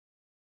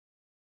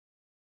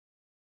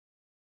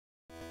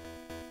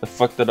I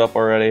fucked it up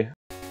already.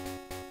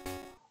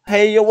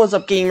 Hey, yo, what's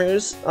up,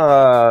 gamers?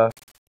 Oh.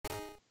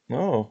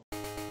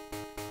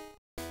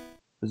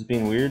 Is it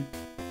being weird?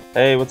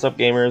 Hey, what's up,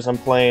 gamers? I'm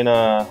playing,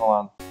 hold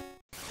on.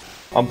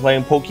 I'm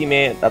playing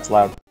Pokemon. That's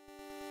loud.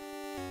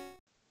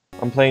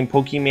 I'm playing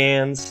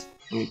Pokemon's.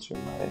 Let me turn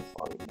my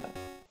volume down.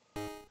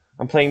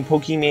 I'm playing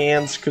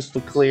Pokemon's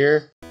Crystal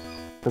Clear.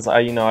 Because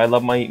I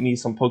love me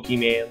some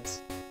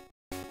Pokemons.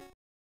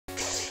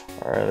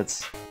 Alright,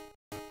 let's...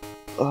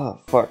 Oh,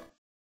 fuck.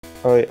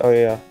 Oh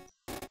yeah.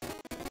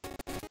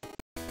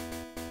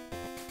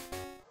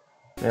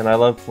 Man, I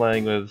love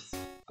playing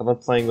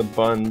with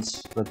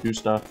buns that do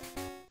stuff.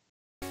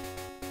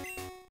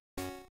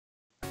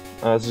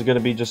 This is gonna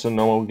be just a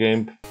normal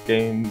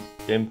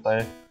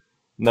gameplay.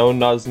 No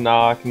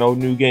Nuzlocke, no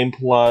New Game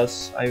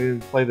Plus. I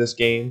didn't play this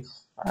game.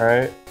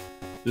 Alright.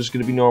 Just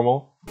gonna be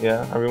normal.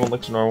 Yeah, everyone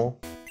looks normal.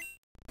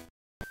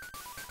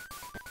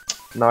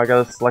 Now I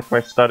gotta select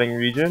my starting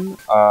region.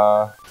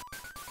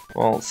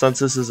 Well, since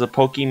this is a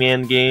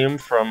Pokemon game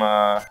from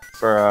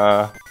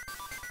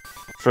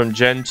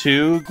Gen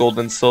 2, Gold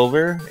and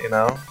Silver, you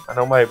know, I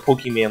know my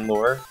Pokemon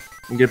lore.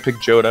 I'm gonna pick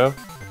Johto.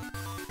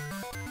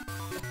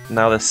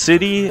 Now the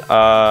city,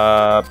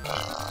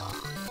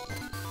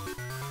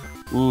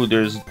 ooh,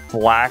 there's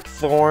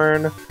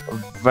Blackthorn,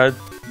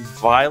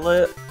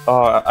 Violet,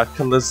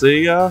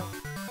 Acalysia,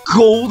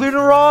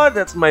 Goldenrod.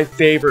 That's my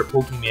favorite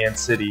Pokemon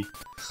city.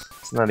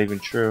 It's not even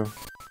true.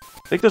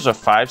 I think there's a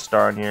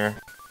 5-star in here.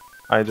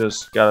 I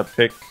just gotta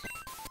pick.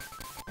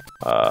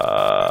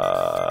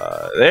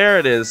 There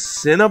it is,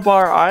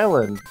 Cinnabar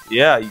Island.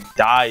 Yeah, you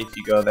die if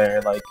you go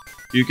there. Like,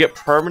 you get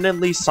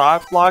permanently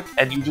soft locked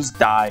and you just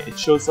die. It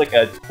shows like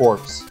a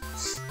corpse.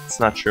 It's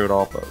not true at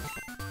all, but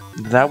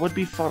that would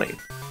be funny.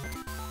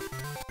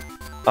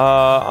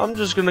 I'm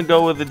just gonna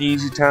go with an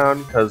easy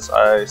town because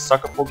I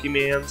suck at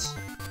Pokemons.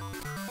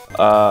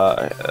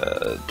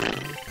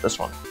 This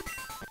one.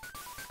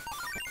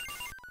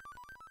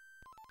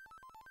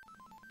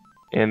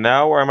 And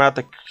now I'm at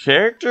the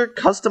character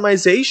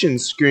customization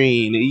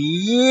screen.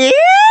 Yeah!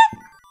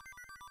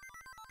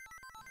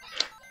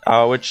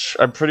 Which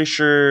I'm pretty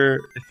sure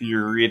if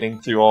you're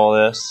reading through all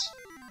this,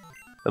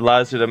 it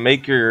allows you to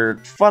make your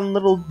fun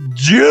little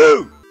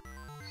Jew!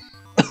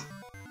 I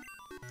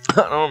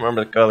don't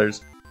remember the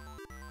colors.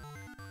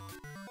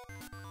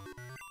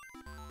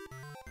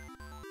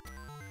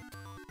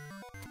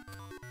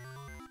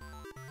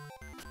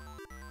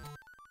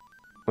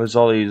 There's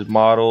all these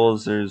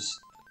models, there's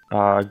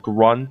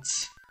Grunt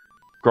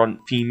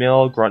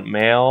female, Grunt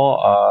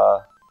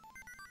male,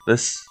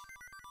 this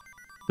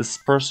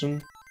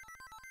person,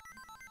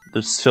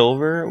 there's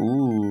Silver,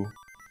 ooh,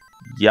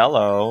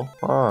 Yellow,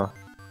 huh,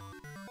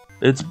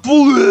 it's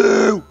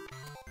Blue,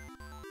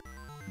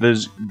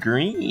 there's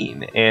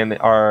Green, and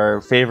our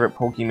favorite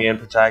Pokemon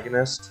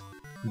protagonist,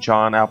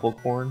 John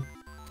Applecorn.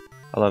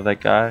 I love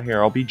that guy.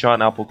 Here, I'll be John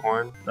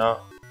Applecorn.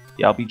 No,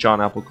 yeah, I'll be John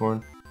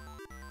Applecorn.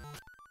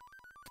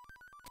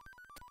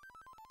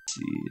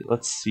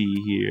 Let's see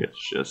here.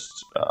 Let's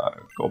just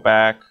go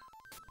back.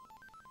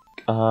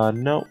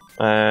 Nope.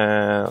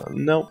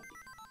 Nope.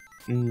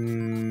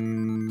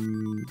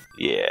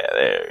 Yeah,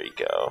 there you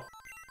go.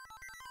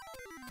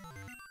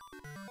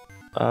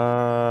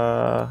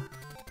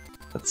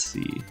 Let's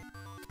see.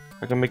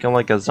 I can make him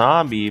like a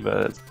zombie,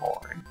 but it's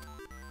boring.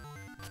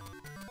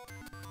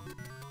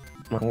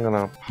 I'm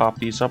gonna pop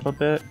these up a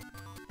bit.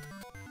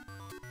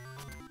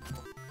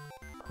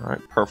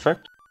 Alright,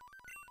 perfect.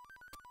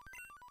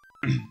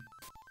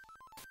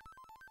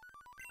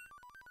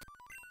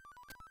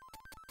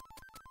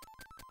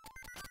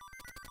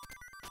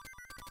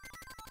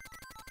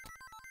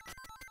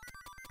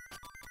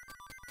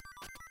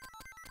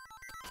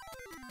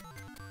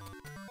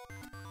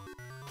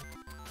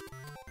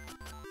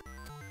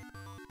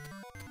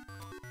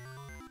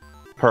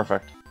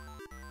 Perfect.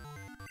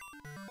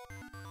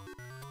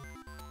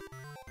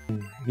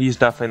 He's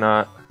definitely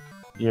not,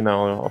 you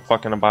know, a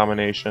fucking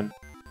abomination.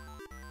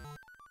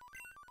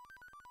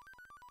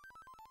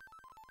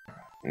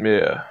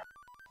 Yeah.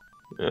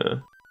 Yeah.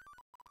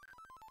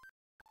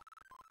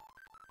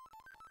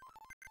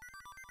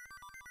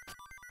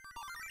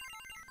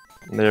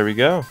 There we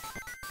go.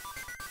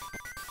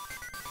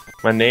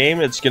 My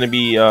name, it's gonna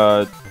be,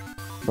 what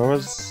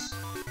was...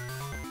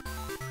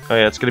 Oh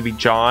yeah, it's gonna be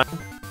John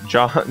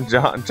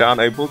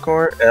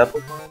Applecorn?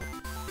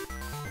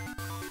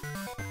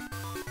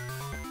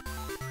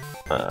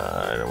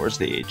 Where's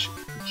the H?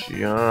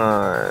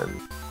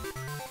 John.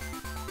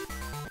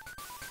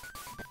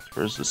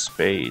 Where's the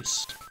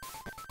space?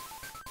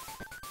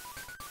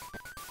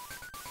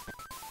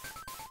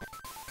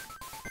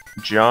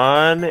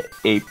 John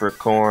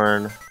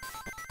Applecorn.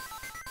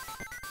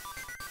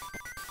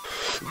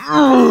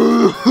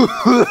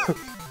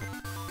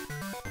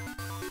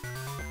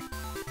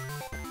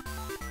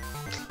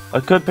 I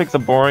could pick the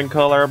boring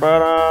color,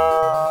 but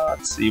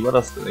let's see, what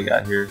else do they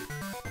got here?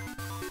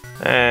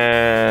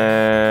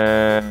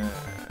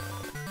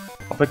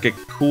 I'll pick a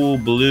cool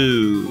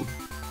blue.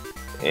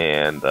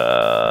 And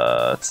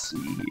let's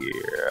see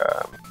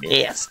here.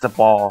 Master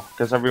Ball,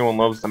 because everyone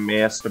loves the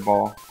Master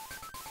Ball.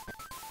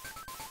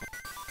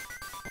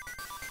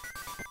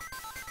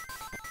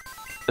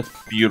 It's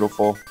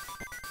beautiful.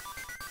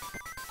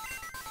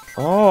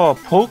 Oh,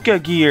 Polka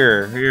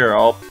Gear! Here,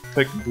 I'll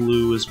pick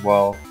blue as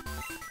well.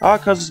 Ah,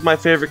 because it's my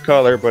favorite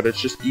color, but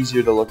it's just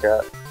easier to look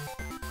at.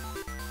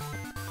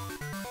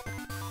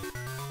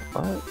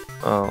 What?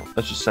 Oh,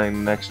 that's just saying the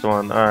next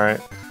one.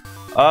 Alright.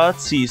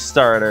 Let's see,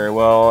 starter.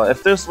 Well,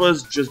 if this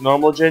was just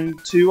normal Gen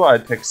 2,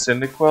 I'd pick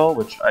Cyndaquil,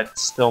 which I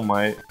still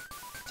might.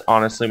 It's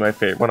honestly my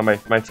favorite, one of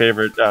my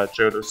favorite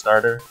Johto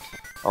starter.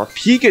 Or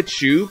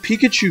Pikachu.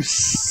 Pikachu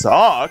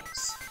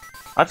sucks.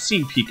 I've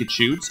seen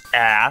Pikachu. It's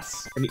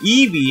ass. An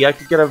Eevee, I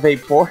could get a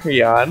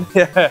Vaporeon.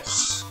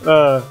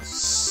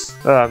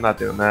 I'm not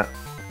doing that.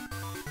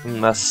 A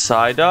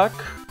Psyduck.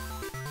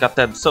 Got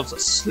themselves a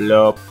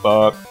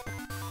Slowpoke.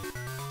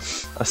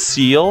 A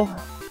Seal.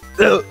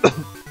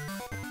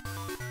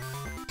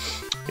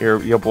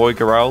 Your boy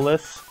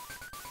Growlithe.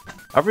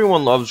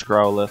 Everyone loves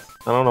Growlithe.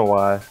 I don't know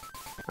why.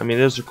 I mean,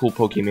 it is a cool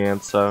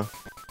Pokemon, so.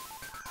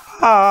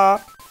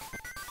 Ha!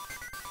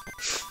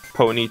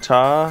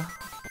 Ponyta.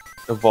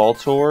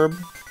 Voltorb.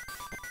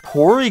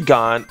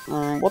 Porygon.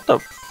 What the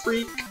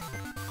freak?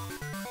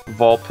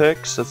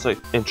 Vulpix. That's an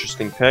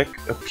interesting pick.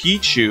 A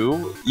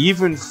Pichu.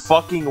 Even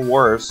fucking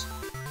worse.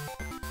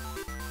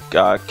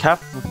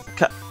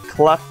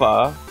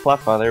 Cleffa.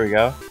 There we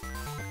go.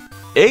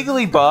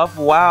 Igglybuff,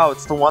 wow,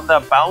 it's the one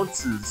that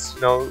bounces.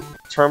 You know,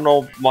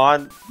 Terminal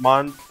Koopa?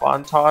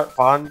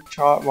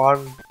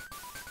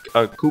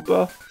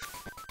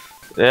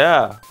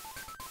 Yeah.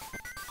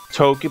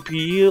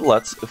 Togepi,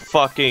 let's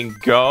fucking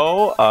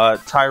go.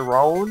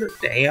 Tyrone,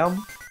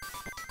 damn.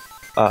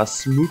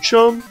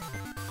 Smoochum.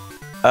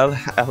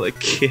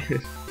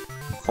 Elekid.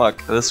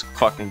 Fuck, this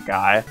fucking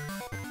guy.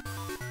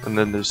 And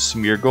then there's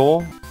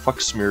Smeargle. Fuck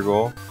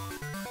Smeargle.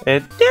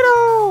 And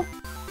Ditto!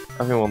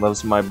 Everyone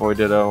loves my boy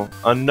Ditto.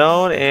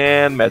 Unknown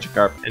and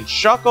Magikarp. And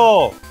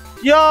Shuckle!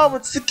 Yo,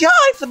 it's the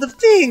guy for the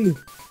thing!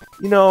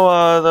 You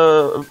know,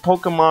 the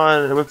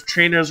Pokemon with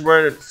trainers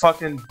wearing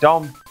fucking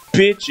dumb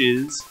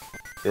bitches.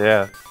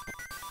 Yeah.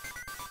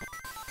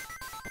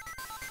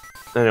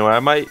 Anyway, I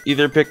might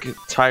either pick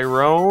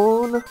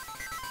Tyrone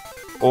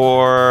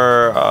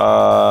or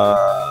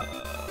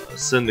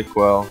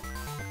Cyndaquil.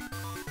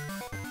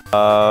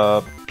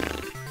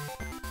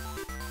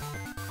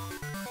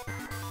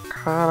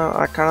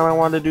 I kinda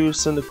want to do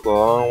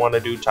Cyndaquil. I don't want to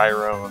do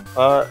Tyrone,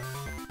 but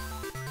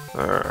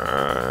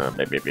alright,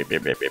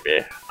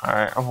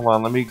 hold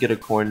on, let me get a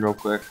coin real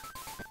quick.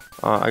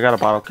 I got a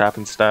bottle cap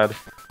instead.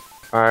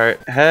 Alright,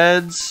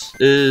 heads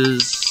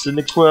is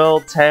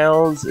Cyndaquil,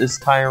 tails is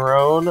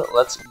Tyrone.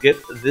 Let's get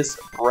this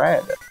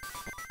bread.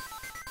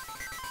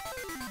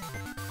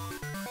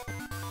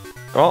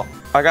 Oh,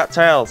 I got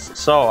tails,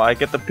 so I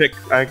get the pick.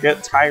 I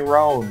get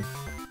Tyrone,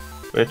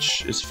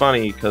 which is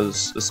funny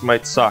because this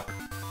might suck.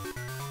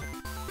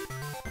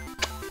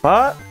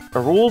 But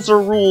rules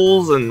are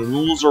rules, and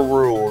rules are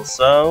rules.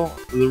 So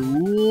the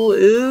rule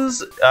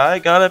is I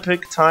gotta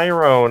pick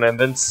Tyrone and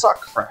then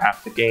suck for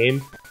half the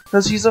game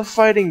because he's a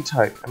fighting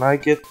type, and I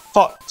get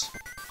fucked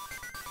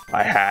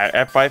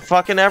by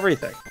fucking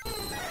everything.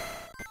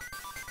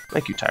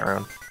 Thank you,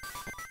 Tyrone.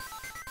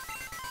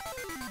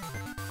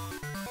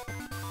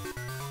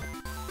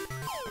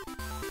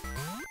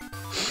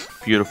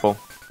 Beautiful.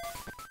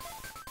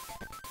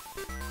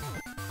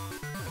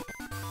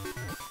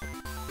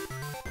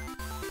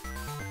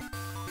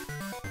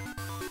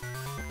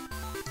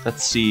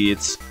 Let's see,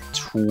 it's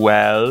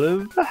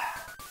 12.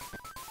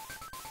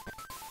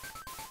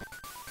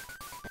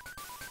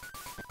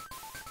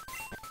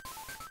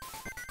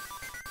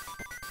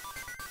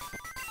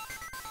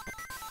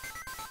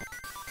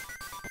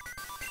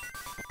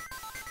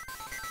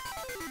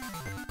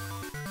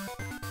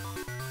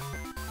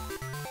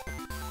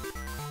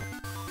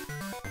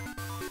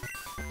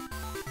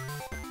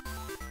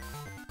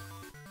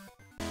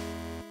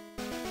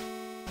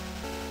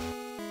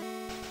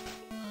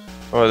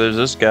 Oh, there's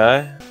this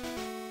guy.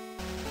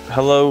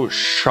 Hello,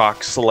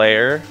 Shock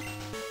Slayer.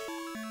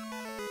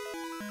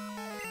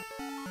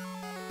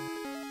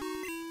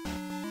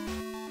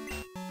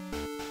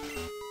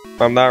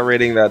 I'm not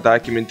reading that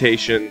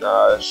documentation,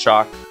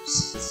 Shock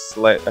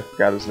Slayer. I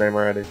forgot his name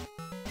already.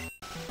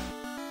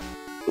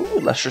 Ooh,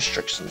 less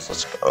restrictions.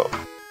 Let's go.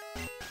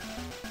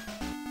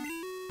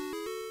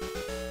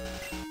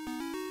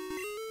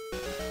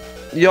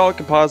 Y'all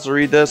can pause to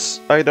read this.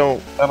 I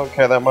don't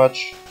care that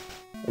much.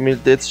 I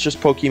mean, it's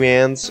just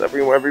Pokemans.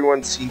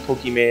 Everyone's seen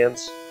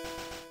Pokemans.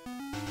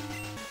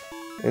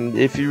 And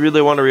if you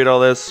really want to read all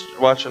this,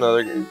 watch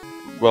another.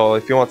 Well,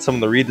 if you want someone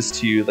to read this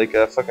to you, like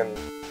a fucking,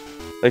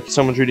 like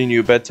someone's reading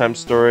you a bedtime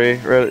story,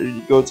 or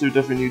you go to a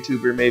different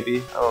YouTuber, maybe.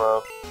 I don't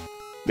know.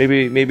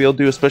 Maybe I'll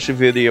do a special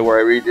video where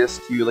I read this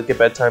to you like a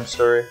bedtime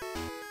story.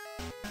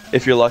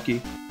 If you're lucky.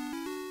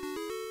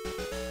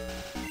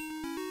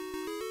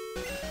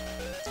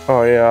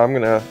 Oh yeah, I'm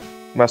gonna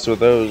mess with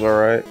those. All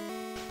right.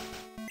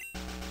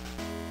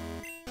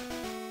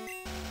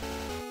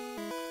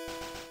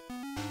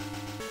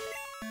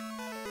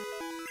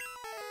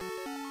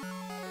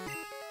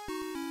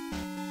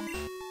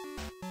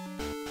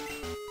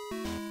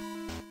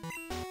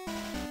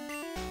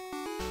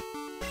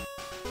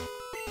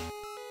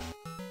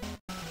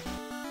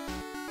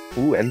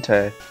 Ooh,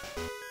 Entei.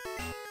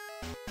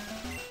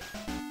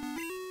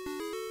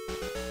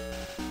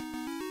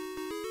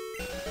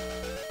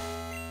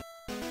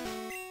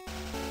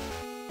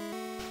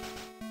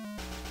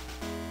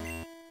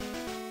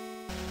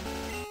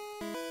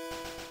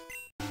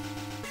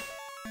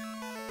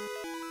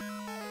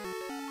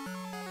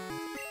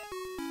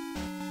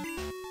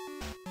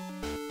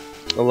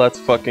 Let's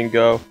fucking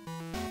go.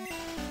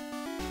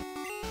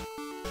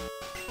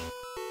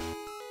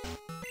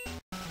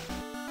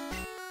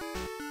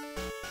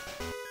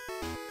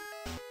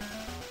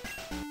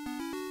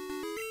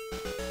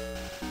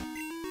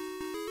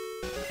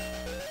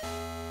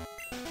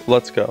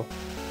 Let's go.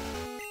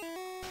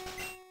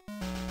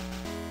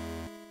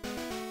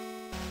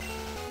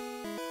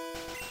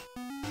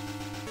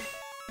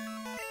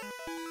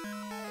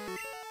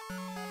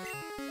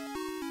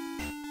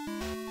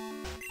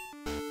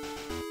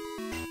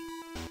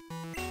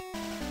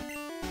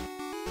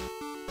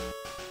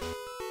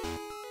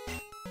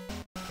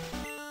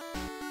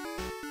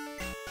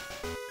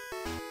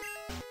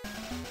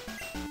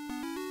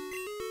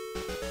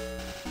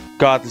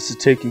 God, this is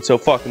taking so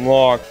fucking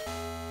long.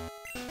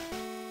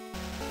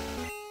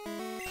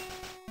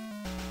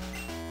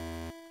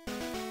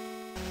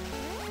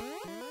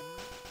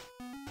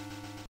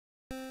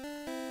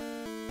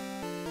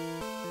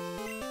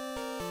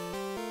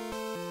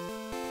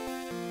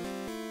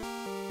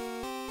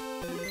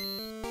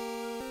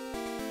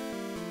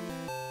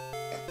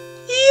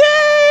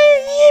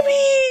 Yay!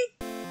 Yippee!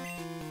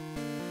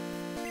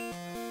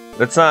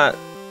 That's not.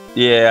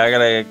 Yeah, I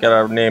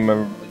gotta name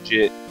him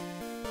legit.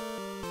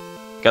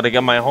 Gotta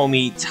get my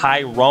homie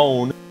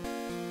Tyrone.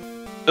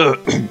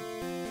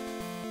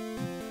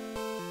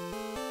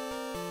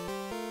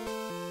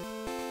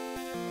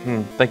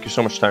 Thank you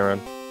so much, Tyrone.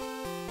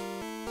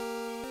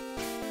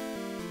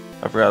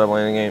 I forgot I'm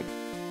playing the game.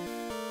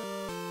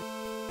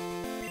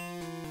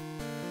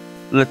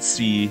 Let's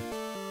see.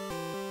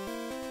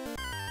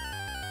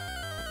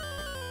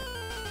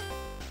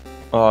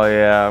 Oh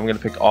yeah, I'm gonna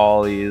pick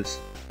all these.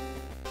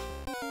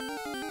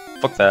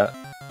 Fuck that.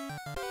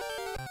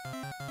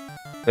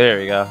 There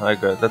we go.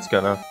 Alright, good. That's good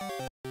enough.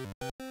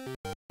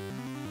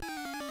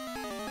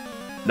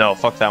 No,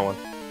 fuck that one.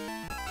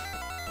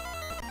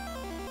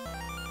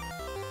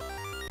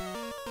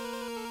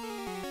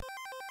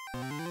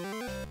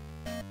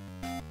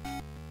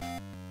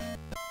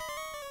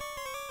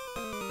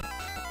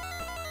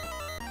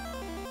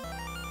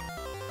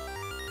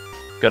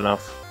 Good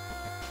enough.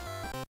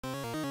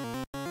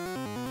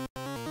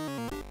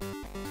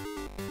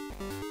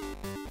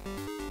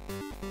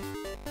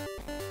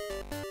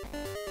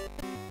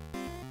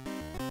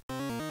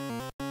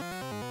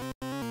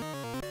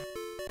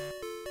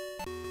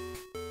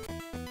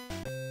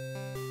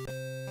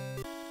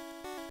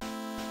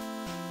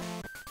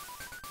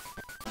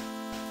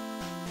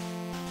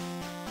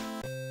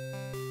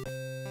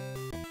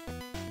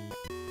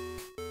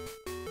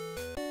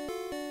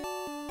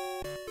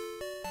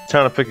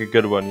 Trying to pick a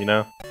good one, you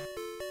know?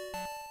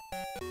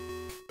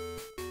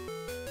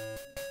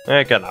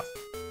 Good enough.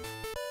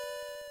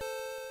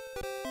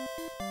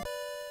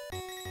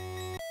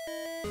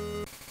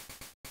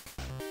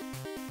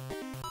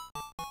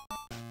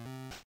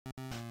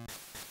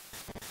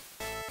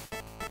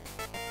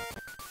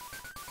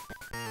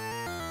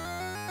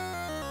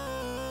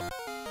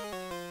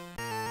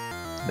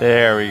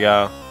 There we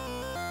go.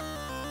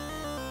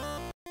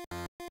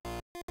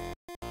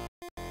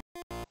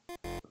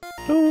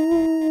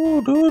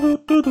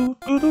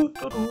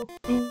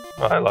 Oh,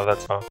 I love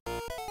that song.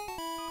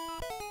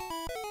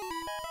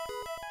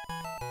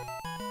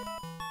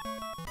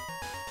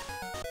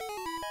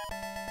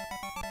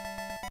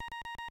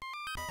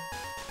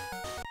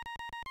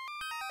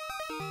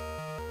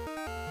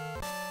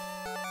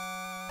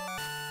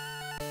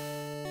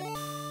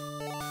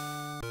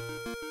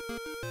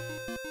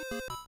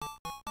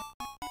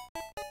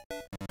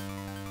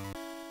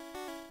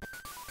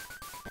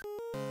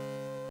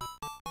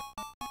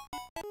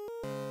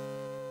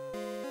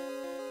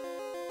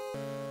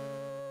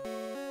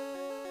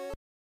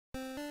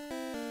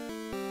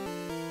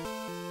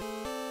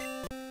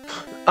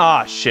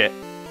 Ah, shit.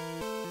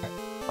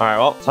 Alright,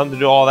 well, time to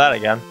do all that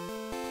again.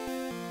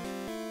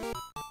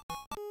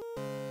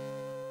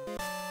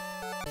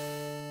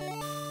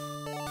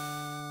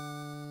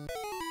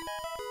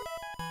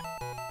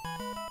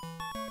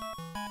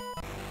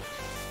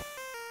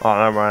 Oh,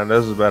 never mind.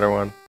 This is a better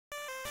one.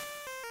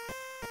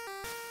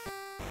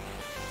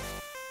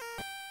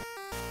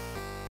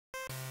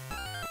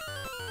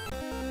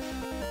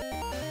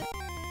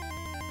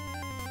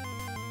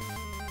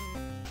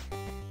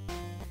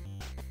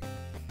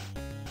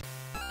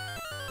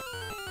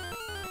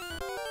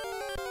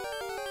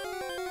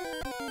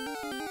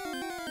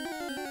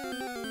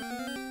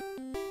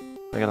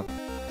 I gotta...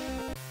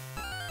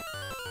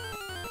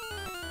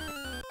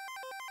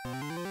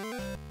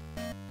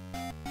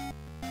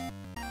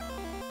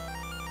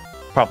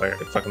 Probably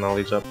already fucking all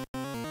these up.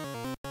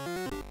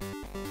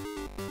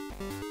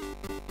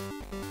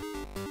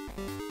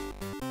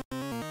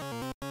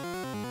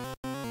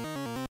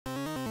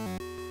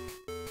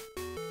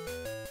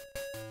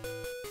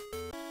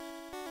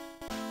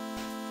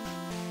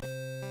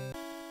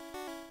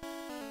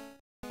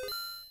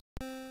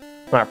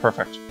 Alright,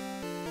 perfect.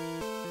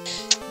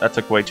 That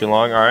took way too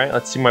long. Alright,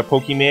 let's see my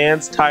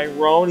Pokemans.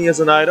 Tyrone, he has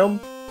an item.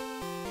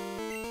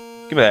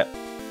 Give me that.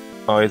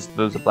 Oh,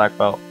 there's a black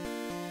belt.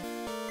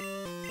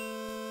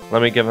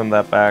 Let me give him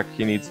that back.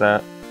 He needs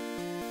that.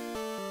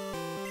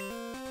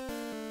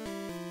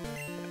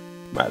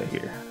 I'm out of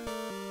here.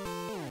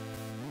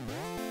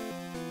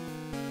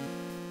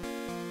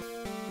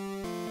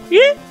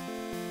 Yeah.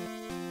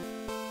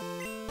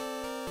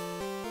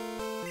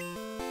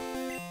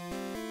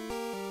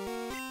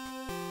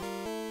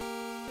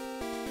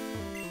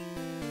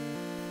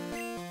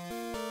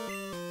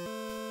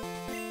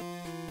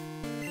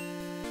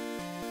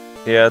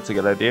 Yeah, that's a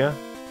good idea.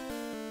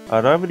 Do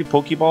I have any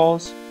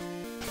Pokeballs?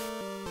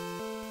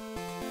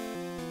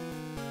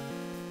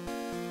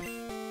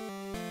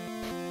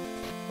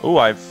 Ooh,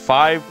 I have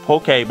 5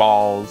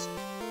 Pokeballs.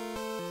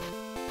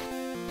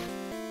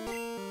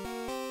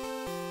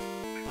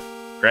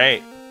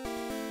 Great.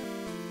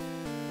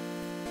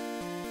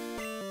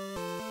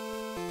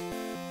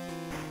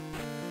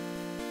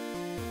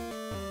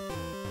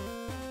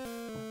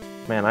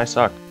 Man, I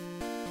suck.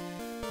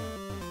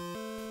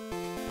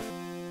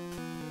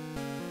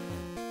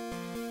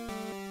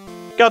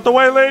 Get out the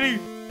way, lady!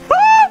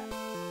 Ah!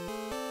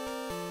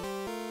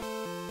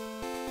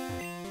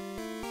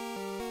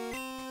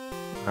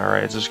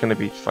 Alright, it's just gonna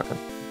be fucking...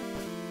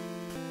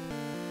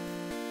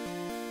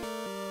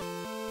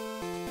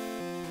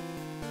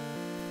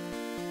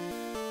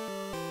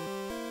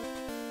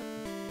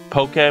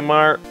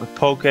 Pokemart, the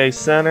Poke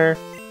Center.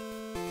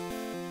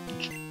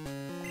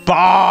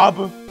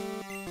 Bob!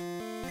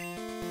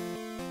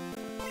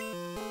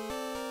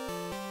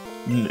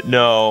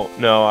 No,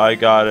 I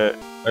got it.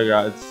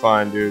 It's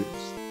fine, dude.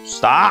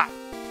 Stop!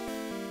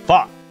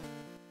 Fuck!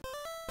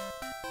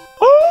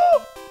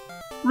 Oh!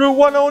 Route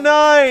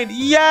 109!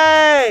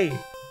 Yay!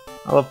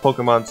 I love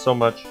Pokemon so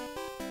much.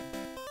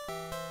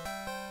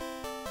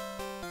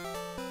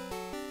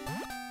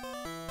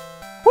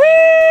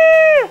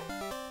 Whee!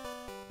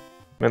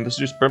 Man, this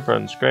new sprint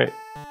run's great.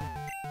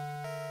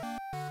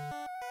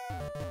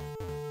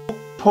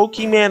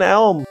 Pokemon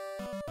Elm!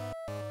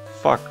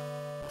 Fuck.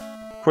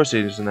 Of course he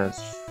isn't that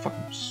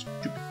fucking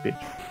stupid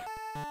bitch.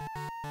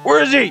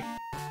 Where is he?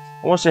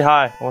 I want to say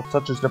hi. I want to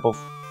touch his nipples.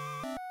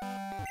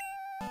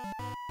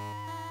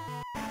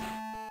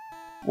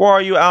 Where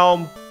are you,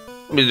 Elm?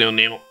 Let me zoom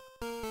in.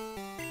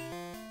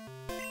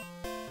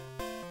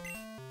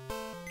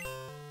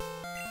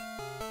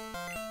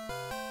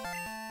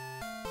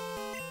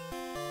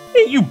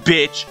 Hey, you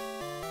bitch!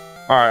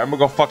 Alright, I'm gonna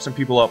go fuck some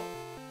people up.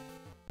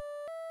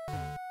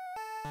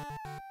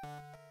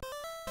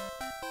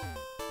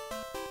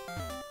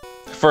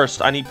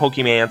 First, I need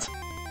Pokemans.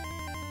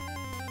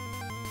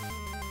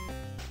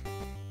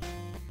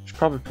 Should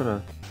probably put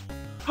a...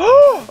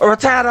 a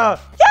Rattata!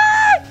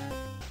 Yay!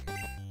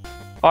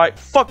 Alright,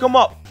 fuck him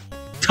up,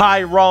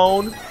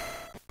 Tyrone.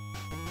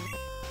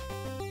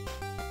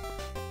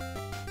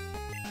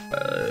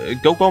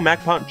 Go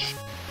Mac Punch.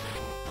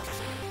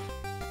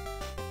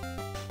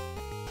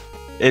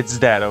 It's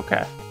dead,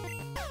 okay.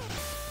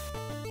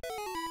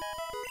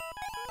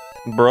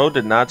 Bro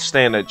did not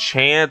stand a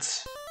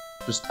chance.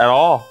 Just at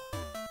all.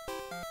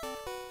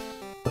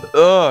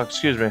 Ugh,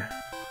 excuse me.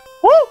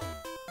 Woo!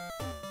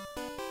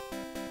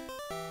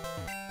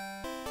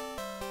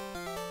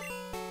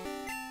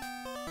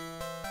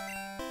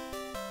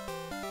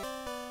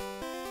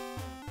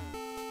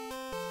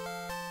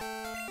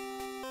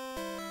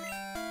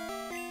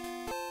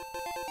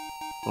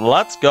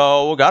 Let's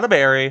go. Got a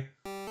berry.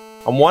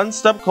 I'm one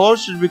step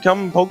closer to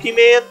becoming a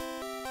Pokemon.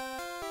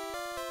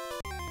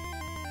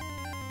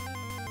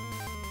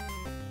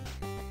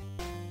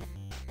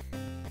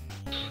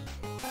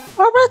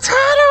 A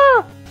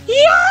Rattata!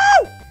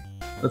 Yo!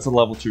 That's a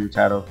level 2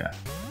 Rattata, okay.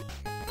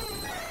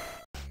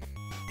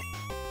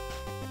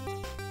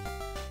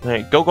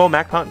 Alright, go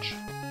Mac Punch.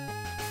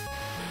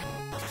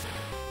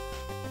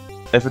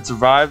 If it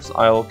survives,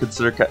 I'll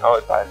consider oh,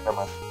 it died, never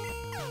mind.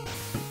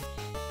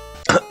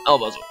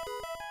 Elbows.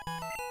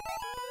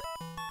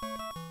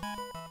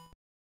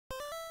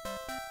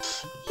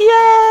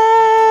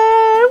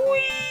 Yeah!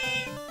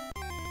 Wee!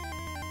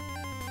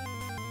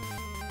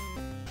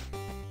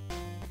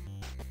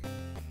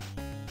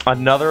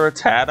 Another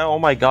Rattata? Oh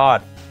my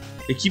god.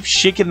 They keep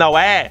shaking their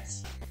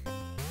ass.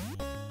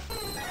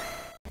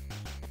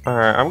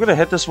 Alright, I'm gonna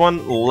hit this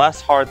one less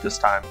hard this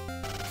time.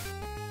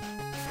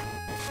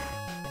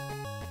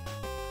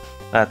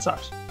 That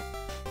sucks.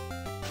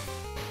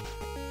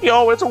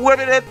 Yo, it's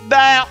whipping it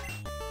down!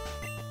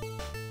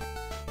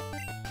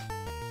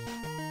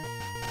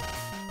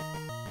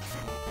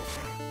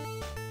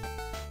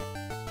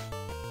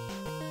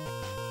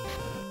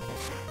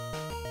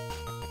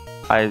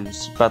 I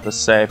was about to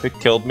say, if it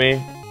killed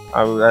me,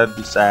 I'd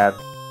be sad.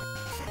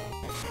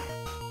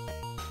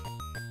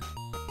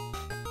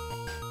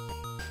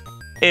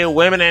 Hey,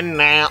 women in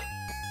now.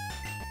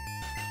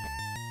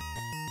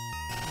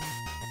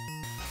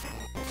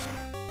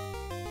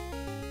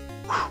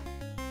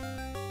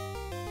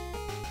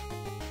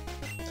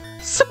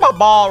 Sip a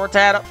ball,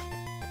 Rattata.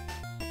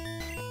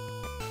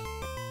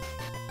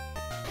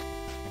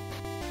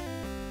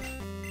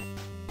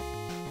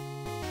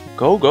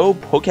 Go, go,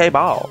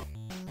 Pokeball.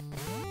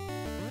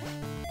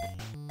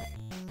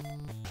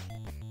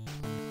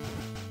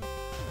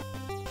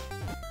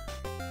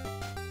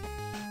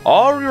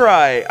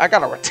 Alright, I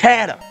got a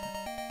Rattata.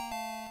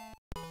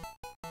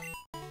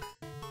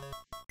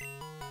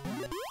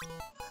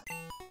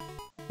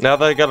 Now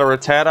that I got a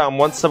Rattata, I'm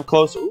one step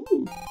closer.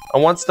 Ooh,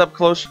 I'm one step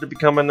closer to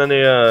becoming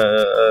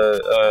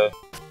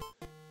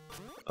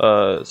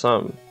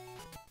some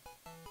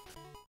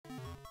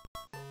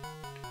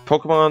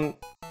Pokemon.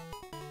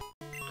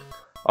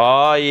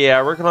 Oh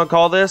yeah, we're gonna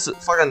call this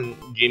fucking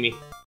Jimmy.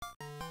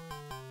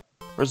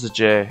 Where's the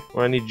J?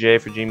 Well, I need J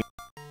for Jimmy.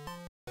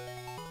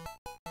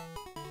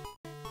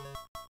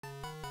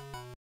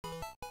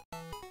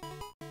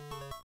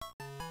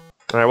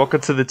 Alright, welcome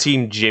to the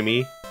team,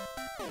 Jimmy.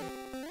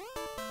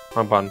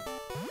 I'm bun.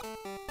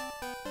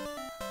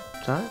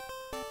 That?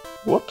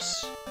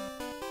 Whoops.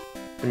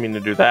 Didn't mean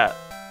to do that.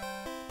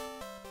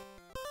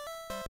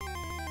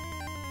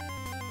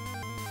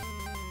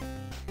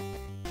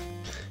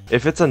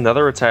 If it's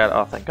another attack,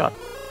 oh thank God.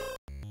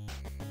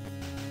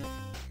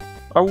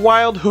 A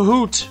wild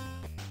hoot.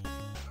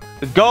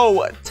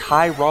 Go,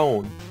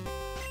 Tyrone.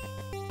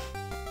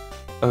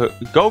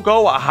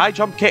 Go, a high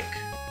jump kick.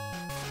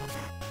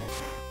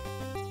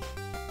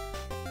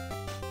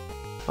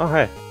 Oh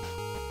hey.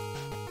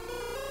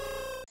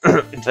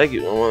 Thank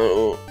you.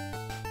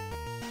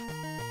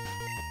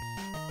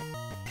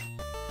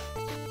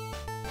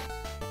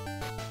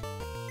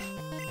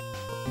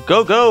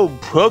 Go,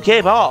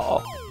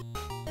 Pokeball.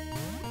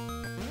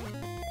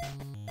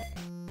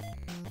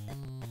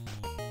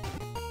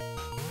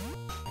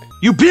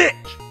 You bitch!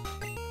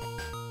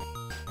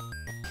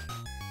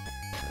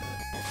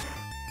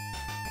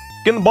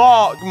 Get the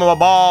ball! Give me my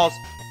balls!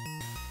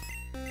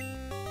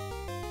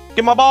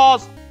 Get my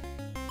balls!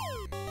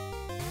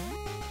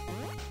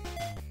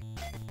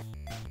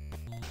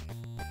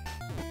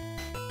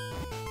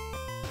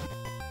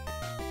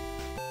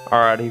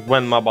 Alright, he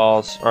won my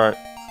balls. Alright.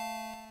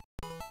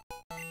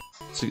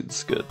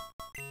 It's good.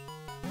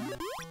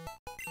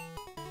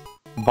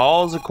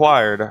 Balls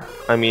acquired.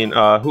 I mean,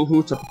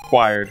 hoots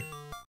acquired.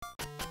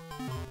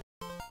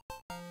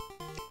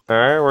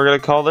 Alright, we're gonna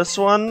call this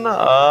one,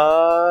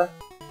 oh,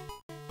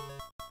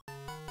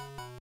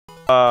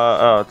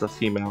 it's a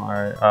female,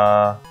 alright,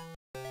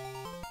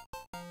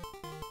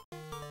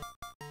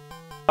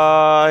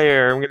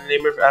 here, I'm gonna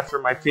name it after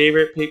my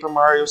favorite Paper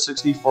Mario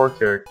 64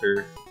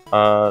 character,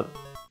 Bo.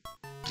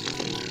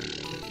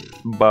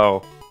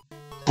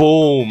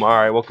 Boom!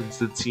 Alright, welcome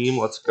to the team,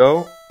 let's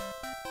go.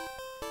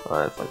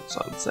 Alright, fucking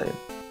sound insane.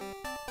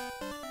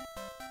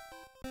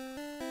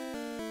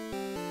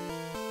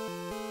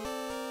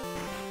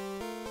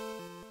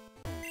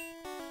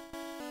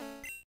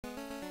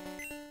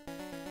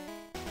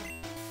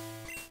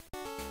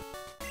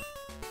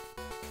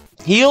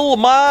 Heal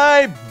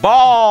my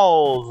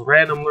balls,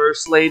 random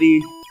nurse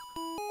lady.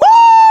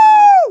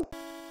 Woo!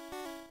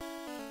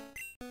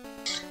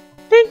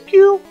 Thank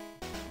you.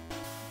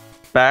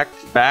 Back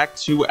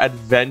to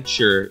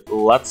adventure.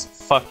 Let's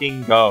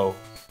fucking go.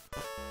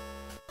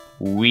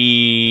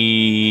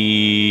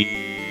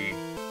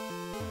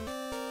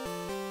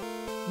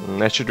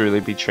 I should really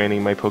be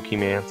training my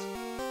Pokemans.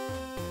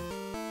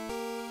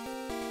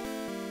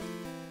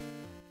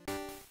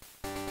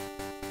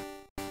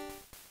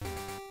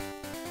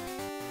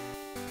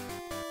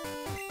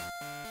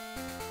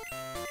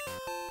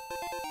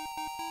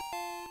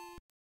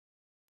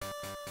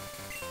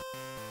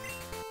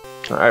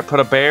 Alright, put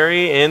a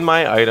berry in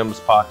my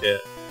items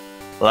pocket.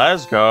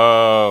 Let's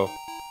go.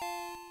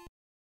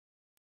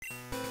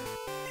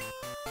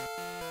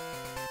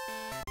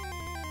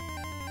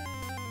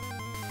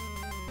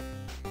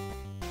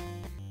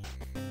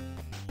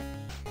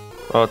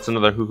 Oh, it's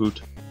another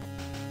hoot.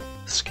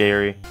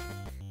 Scary.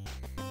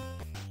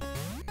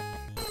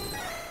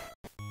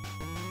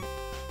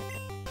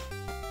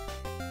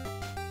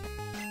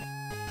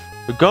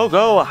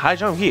 Go, high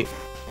jump here.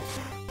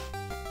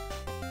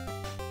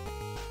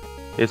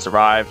 It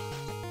survived.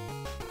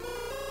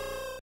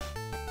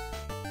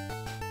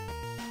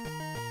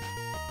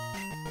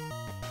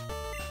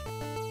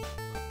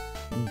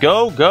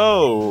 Go,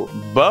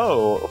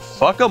 Bo.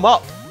 Fuck him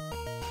up.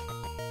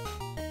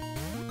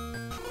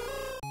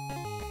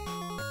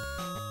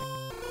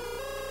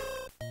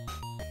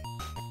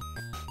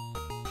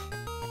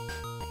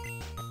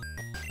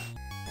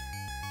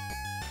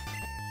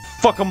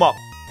 Fuck him up.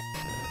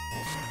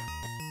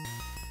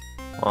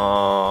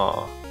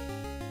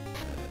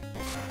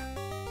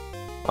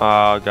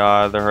 Oh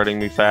god, they're hurting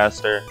me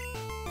faster.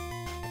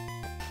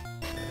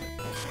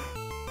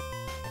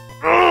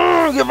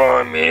 Come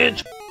on,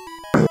 Mitch.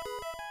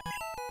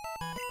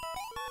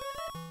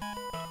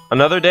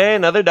 Another day,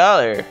 another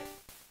dollar.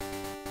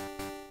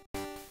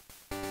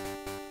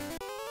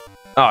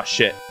 Oh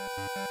shit.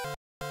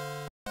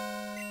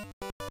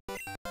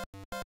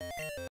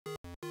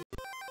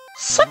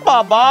 Suck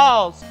my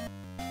balls.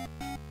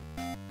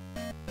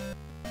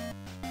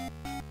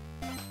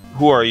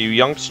 Who are you,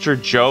 youngster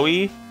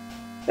Joey?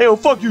 Hey, oh,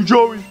 fuck you,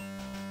 Joey.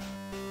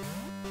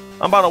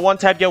 I'm about to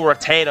one-tap your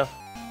Rattata.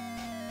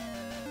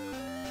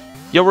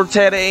 Yo,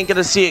 Rattata ain't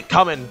gonna see it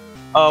coming.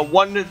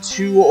 1,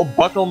 2,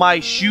 buckle my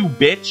shoe,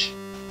 bitch.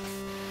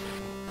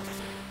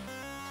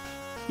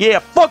 Yeah,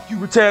 fuck you,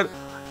 Rattata.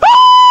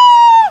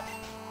 Ah!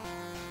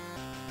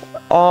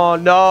 Oh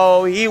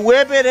no, he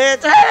whipping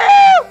it.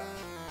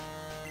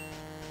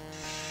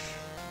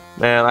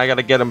 Man, I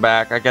gotta get him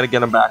back. I gotta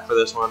get him back for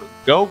this one.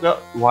 Go, go.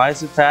 Why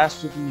is it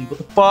faster than me? What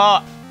the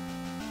fuck?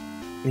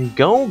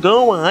 Go,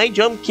 go, high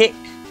jump kick.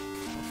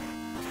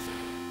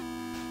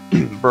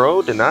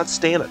 Bro, did not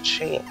stand a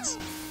chance.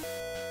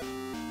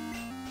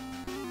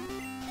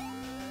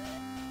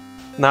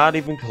 Not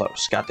even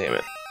close. God damn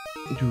it.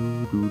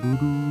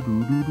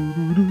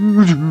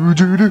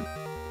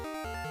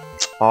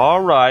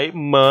 Alright,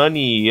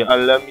 money. I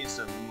love me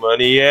some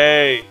money,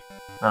 yay.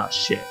 Oh,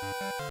 shit.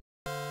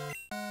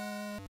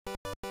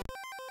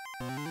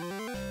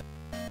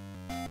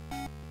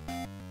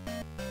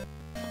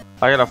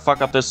 I gotta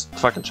fuck up this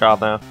fucking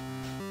child now.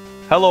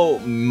 Hello,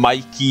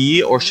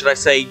 Mikey, or should I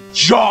say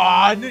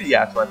John?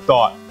 Yeah, that's what I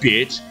thought,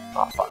 bitch.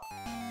 Oh, fuck.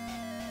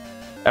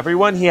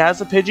 Everyone, he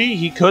has a Pidgey,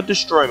 he could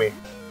destroy me.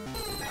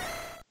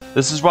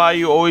 This is why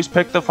you always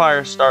pick the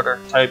fire starter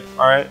type,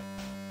 alright?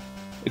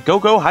 Go,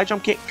 go, high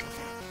jump kick.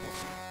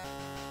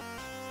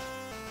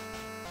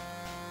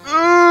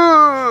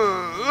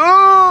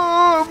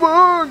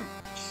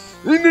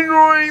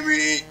 Ignoring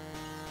me.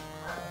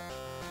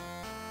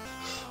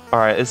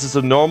 Alright, this is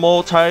a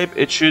normal type.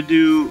 It should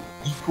do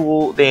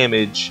equal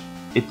damage.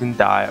 It didn't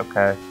die,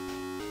 okay.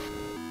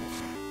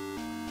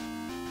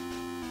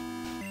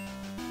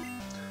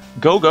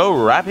 Go, go,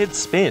 rapid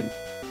spin.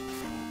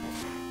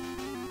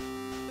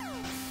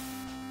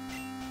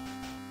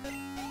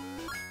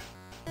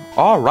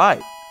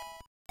 Alright.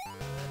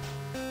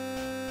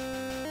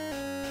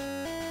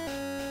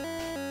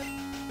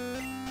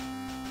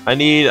 I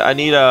need not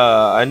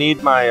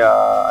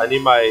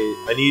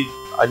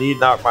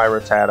my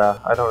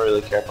Rattata. I don't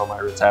really care for my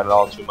Rattata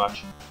all too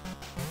much.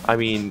 I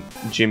mean,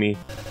 Jimmy.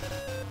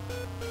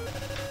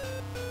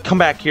 Come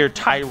back here,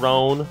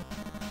 Tyrone.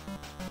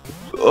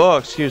 Oh,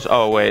 excuse.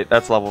 Oh, wait.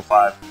 That's level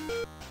 5.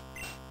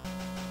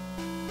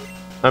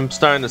 I'm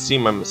starting to see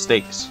my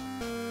mistakes.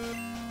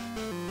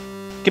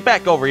 Get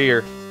back over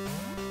here.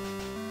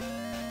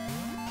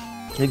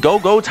 Go,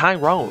 go,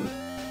 Tyrone.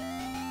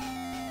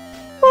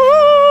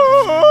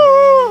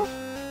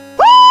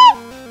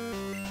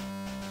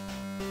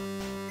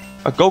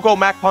 A go-go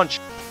Mac punch.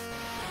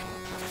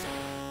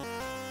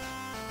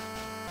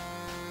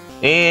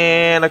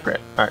 And a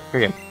crit. Alright, good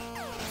game.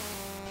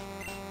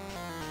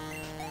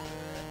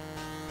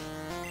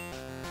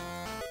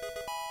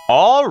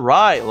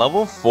 Alright,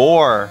 level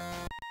 4.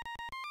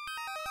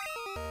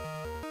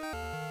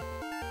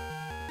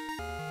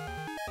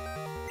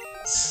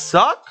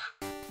 Suck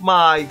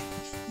my...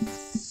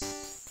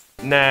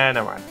 Nah,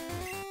 never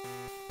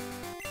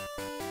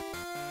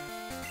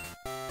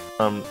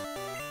mind.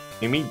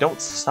 You mean don't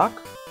suck?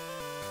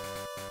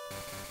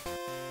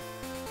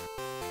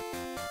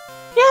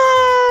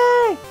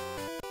 Yay!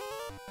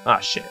 Ah,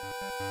 shit.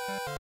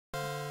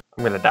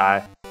 I'm gonna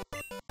die.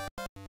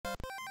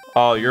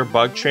 Oh, you're a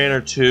bug trainer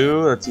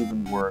too? That's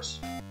even worse.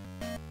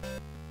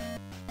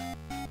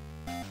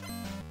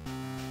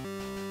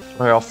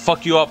 Alright, I'll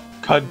fuck you up,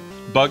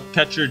 bug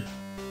catcher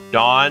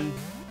Dawn.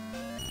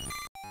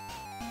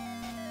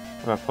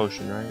 I got a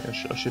potion, right?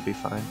 I should be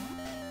fine.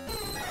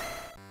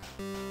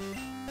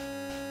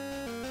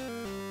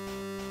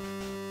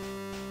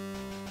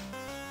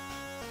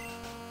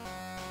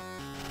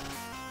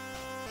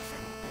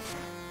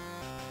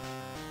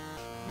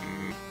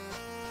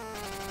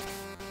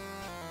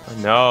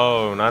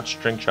 No, not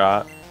string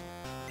shot.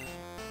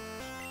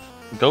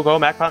 Go, go,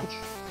 Mac punch.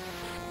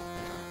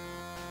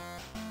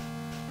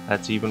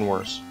 That's even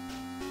worse.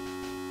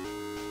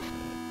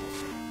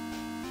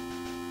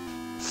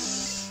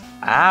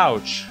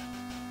 Ouch.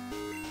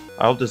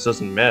 I hope this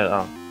doesn't miss.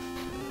 Oh.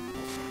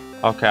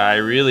 Okay, I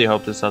really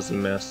hope this doesn't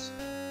miss.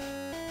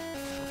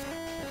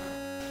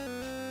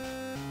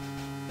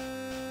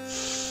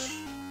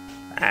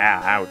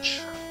 Ah,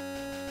 ouch.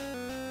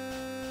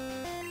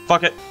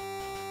 Fuck it.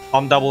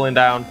 I'm doubling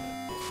down.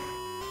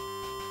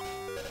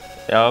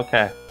 Yeah,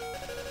 okay.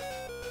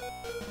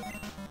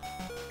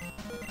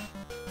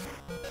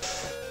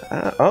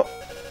 Oh.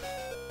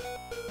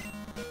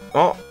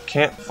 Oh,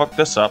 can't fuck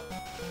this up.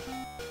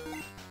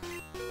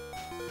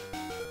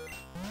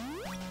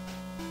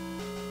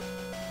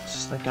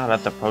 Thank God I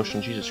got the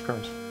potion, Jesus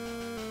Christ.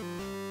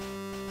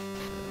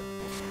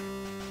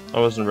 I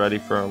wasn't ready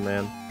for him,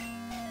 man.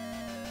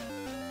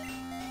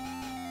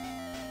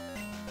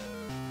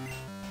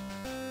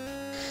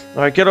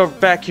 Alright, get over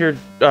back here,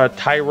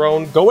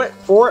 Tyrone. Go it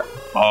for it.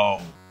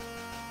 Oh.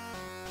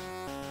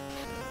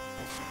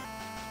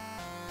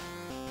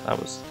 That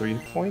was 3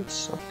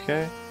 points,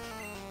 okay.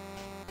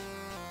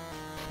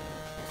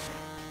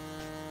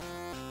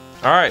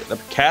 Alright, the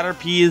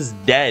Caterpie is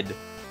dead.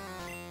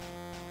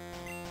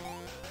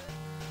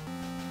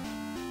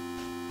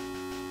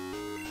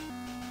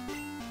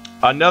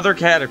 Another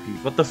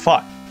Caterpie, what the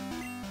fuck?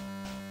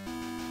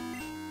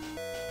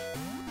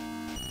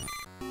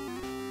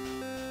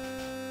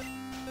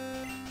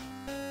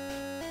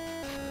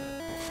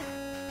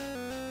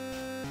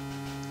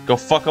 Go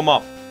fuck him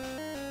up.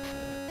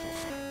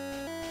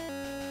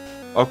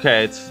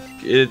 Okay,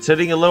 it's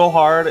hitting a little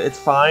hard. It's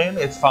fine.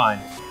 It's fine.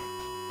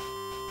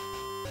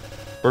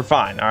 We're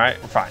fine. All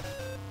right, we're fine.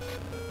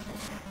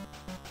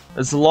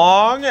 As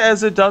long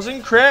as it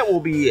doesn't crit, we'll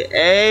be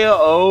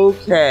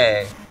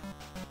A-okay.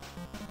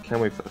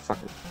 Can't wait for the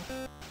fucking...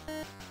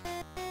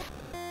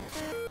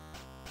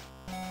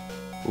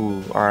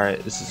 Ooh,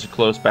 alright. This is a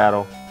close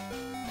battle.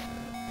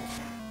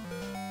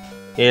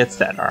 It's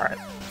dead, alright.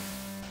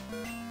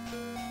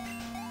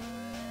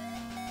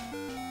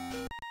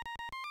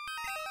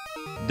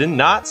 Did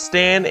not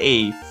stand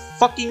a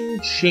fucking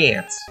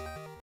chance.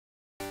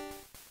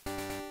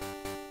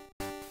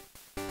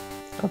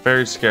 I'm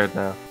very scared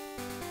now.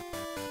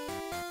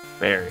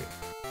 Very.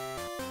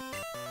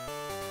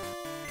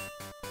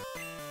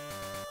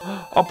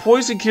 A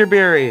poison cure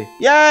berry!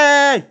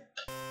 Yay!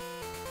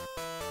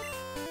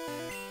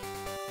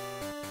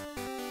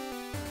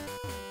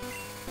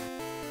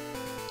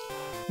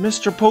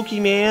 Mr.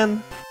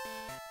 Pokemon!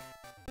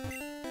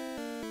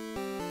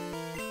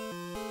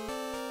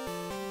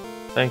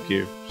 Thank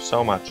you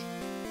so much.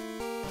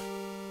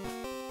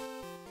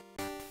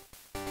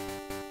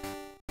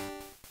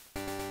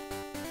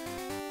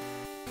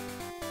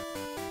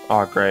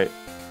 Oh, great.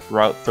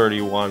 Route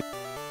 31.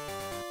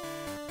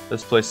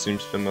 This place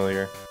seems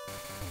familiar.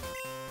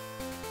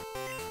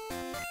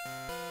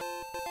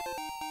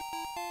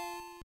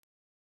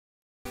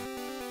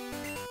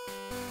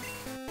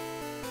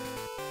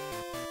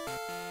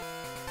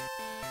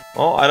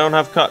 Well, I don't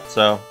have cut,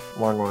 so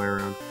long way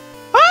around.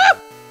 Ah!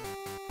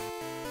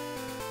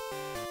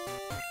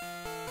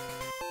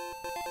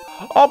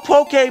 A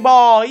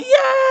Pokeball!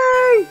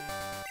 Yay!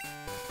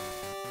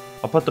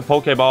 I'll put the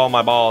Pokeball on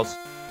my balls.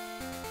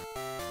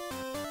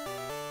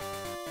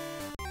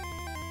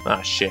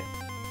 Ah, shit.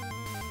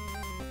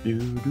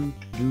 Doot,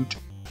 doot,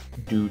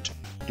 doot,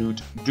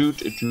 doot, doot,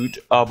 doot.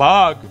 A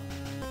bug!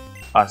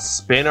 A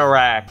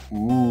Spinnerack.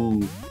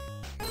 Ooh.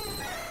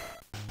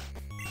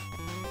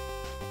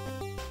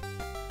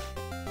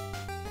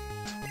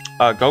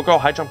 Go,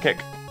 high jump kick.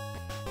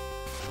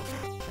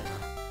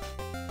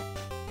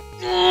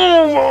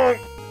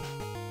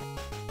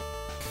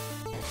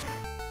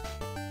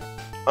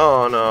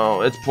 Oh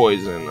no, it's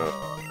poison. Oh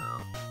no.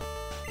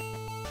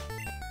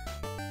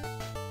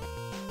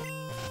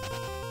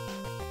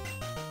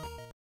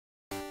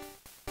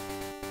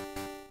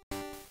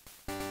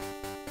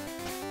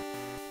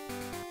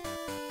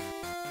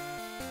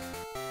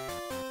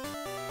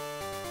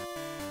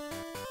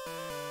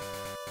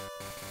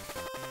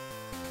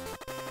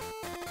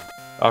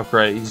 Oh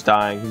great, he's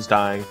dying, he's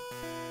dying.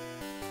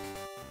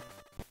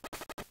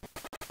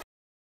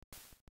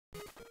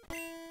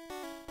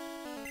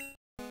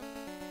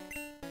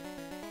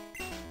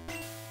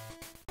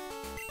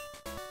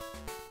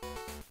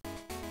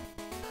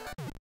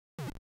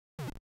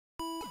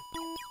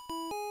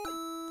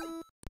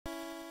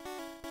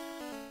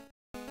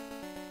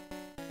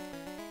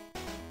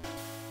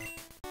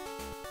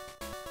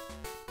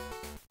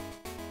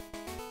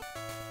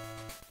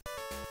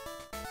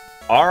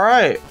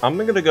 Alright, I'm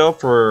gonna go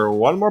for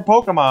one more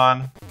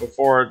Pokemon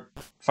before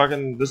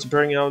fucking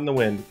disappearing out in the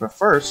wind. But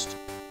first,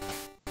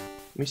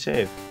 let me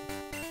save.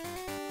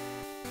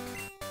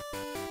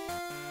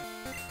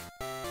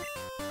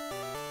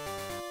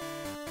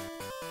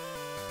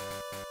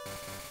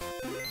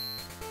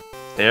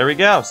 There we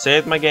go,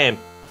 saved my game.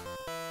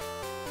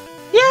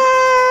 Yay!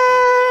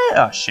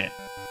 Oh shit.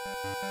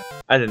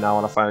 I did not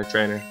want to find a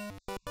trainer.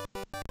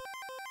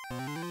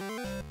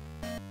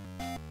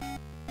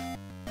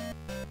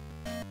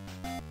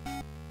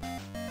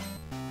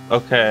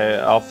 Okay,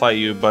 I'll fight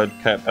you, bud.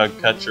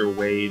 Catcher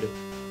Wade.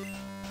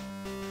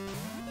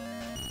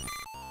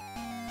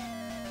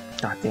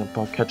 Goddamn,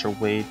 bud catcher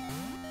Wade.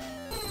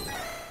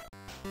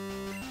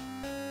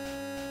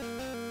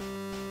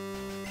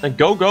 And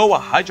go, a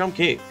high jump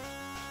kick.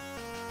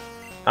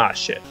 Ah,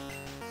 shit.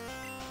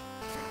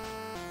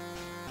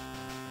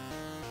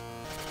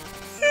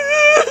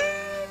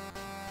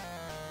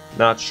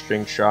 Not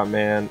string shot,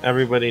 man.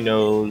 Everybody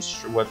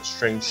knows what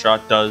string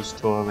shot does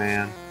to a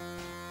man.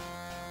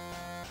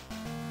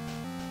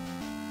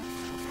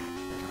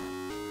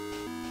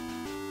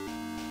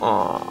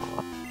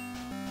 Aww.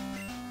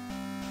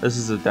 This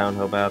is a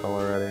downhill battle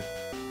already.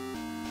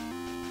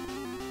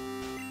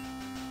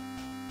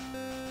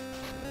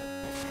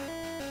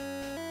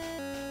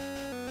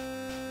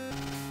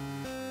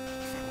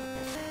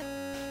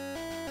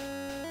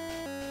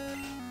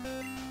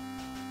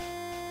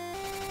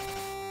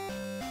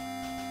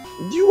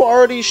 You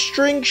already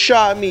string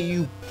shot me,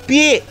 you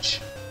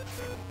bitch!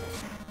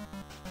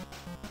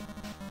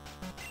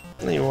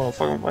 Then you wanna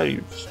fucking fight,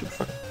 you stupid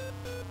fucking.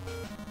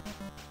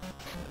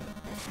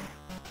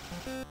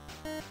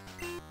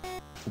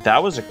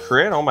 That was a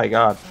crit? Oh my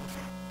god.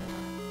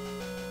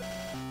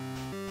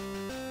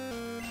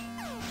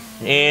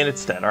 And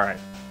it's dead, alright.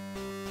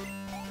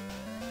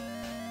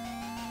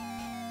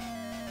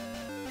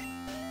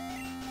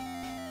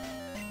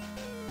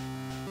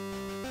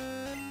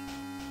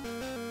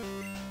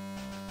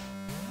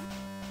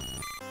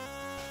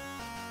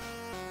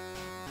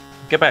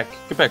 Get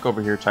back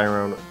over here,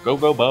 Tyrone. Go,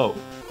 go, Bo.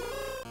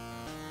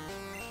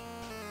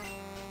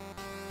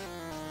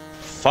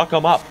 Fuck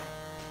them up.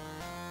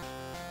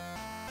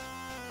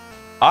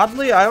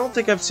 Oddly, I don't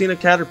think I've seen a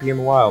Caterpie in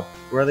the wild.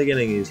 Where are they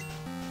getting these?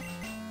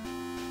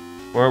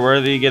 Where are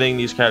they getting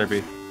these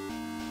Caterpie?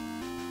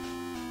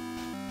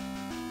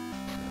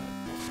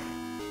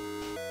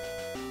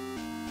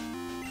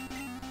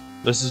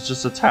 This is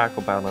just a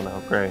tackle battle now.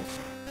 Great.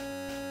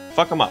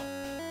 Fuck them up.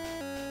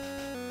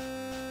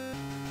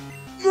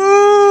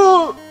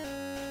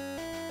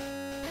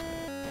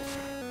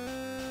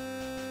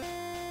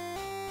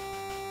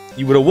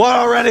 You would have won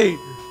already!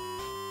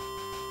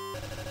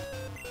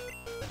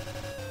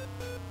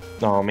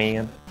 Oh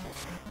man.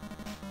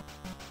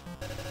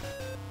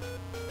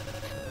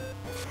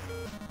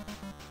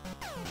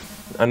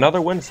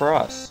 Another win for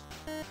us.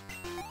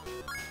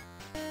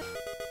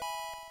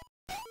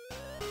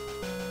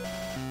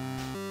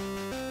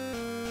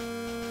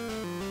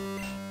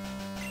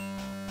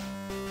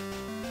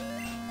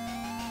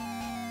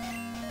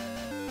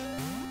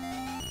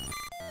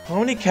 How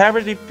many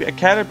Caterpie?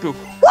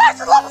 What?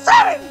 It's level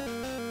 7!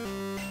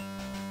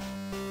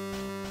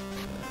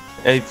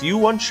 If you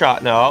one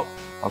shot, no.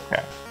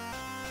 Okay.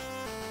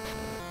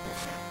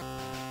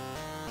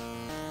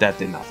 That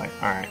did nothing.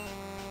 Alright.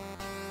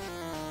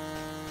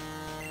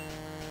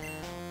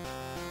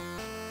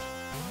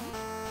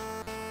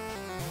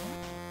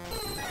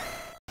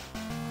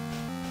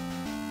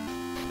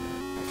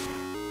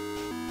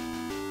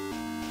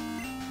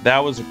 That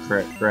was a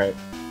crit. Great.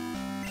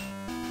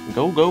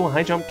 Go, go,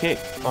 high jump kick.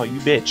 Oh, you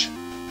bitch.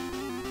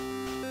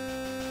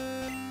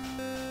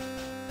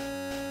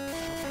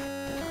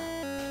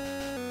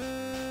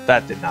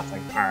 That did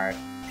nothing. Alright.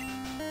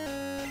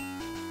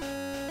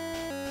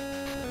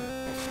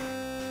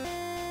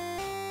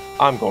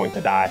 I'm going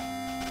to die.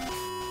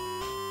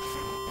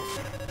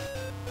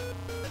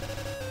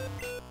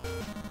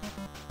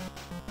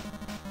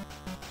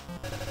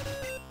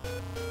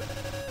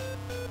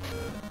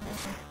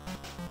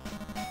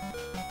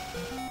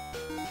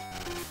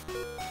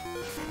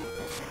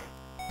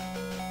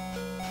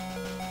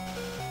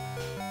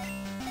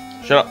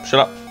 Shut up, shut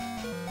up.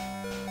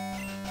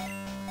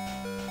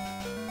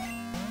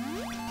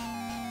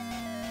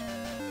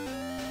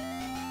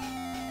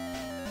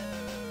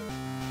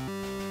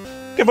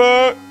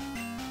 Goodbye.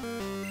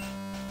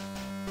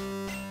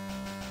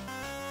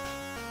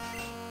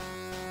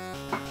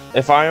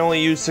 If I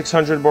only use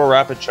 600 more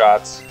rapid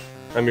shots,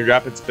 I mean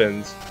rapid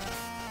spins,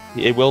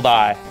 it will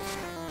die.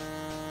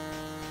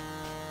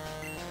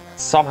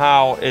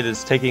 Somehow it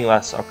is taking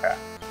less. Okay.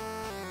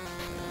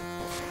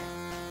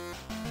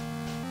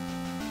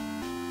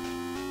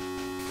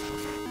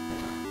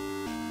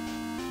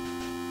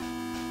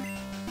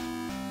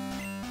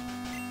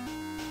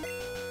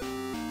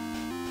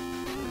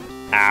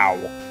 Ow.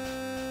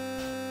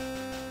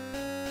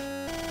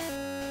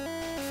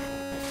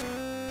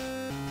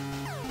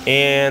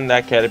 And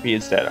that Caterpie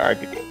is dead. Alright,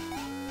 good game.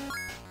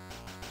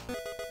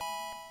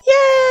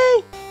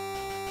 Yay!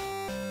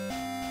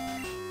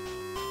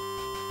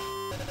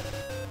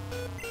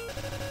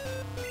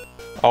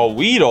 Oh,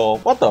 Weedle?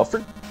 What the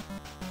frick?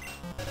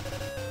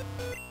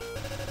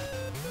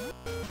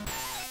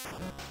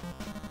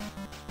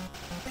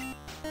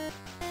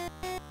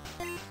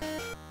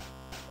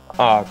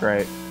 Oh,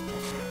 great.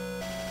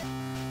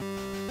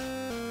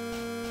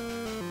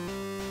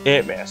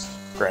 It missed.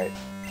 Great.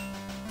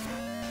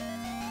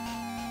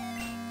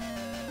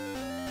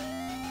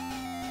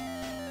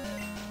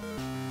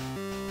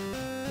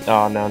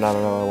 Oh no, not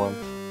another one.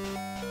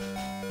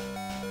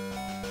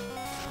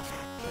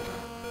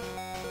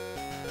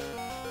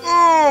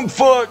 I'm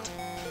fucked!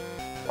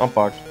 I'm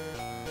fucked.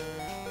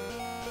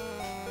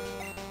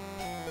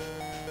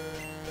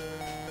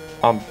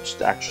 I'm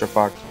just extra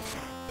fucked.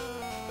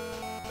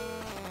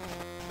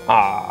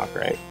 Ah,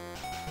 great.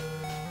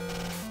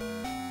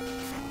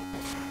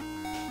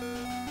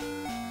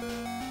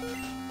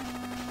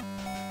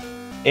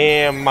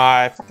 And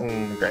my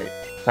fucking great.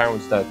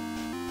 Tyrone's dead.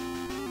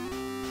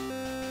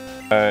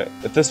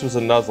 If this was a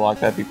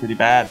Nuzlocke, that'd be pretty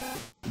bad.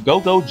 Go,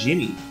 go,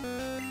 Jimmy.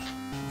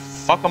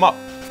 Fuck him up.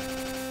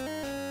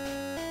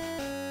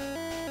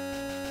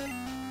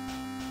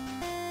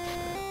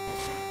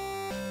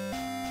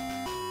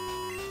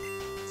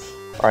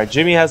 Alright,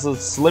 Jimmy has a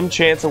slim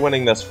chance of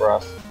winning this for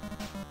us.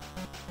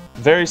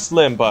 Very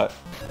slim, but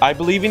I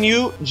believe in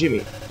you,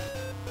 Jimmy.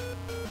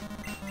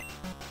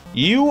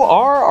 You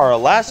are our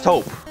last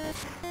hope.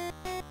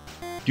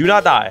 Do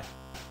not die.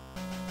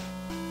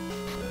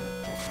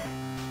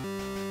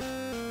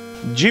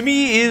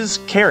 Jimmy is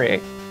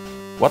carrying.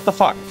 What the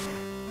fuck?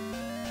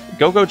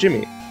 Go, go,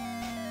 Jimmy.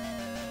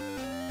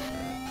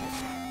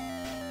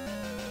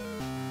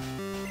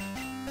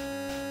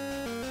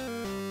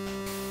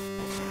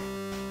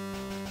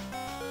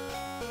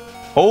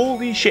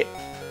 Holy shit.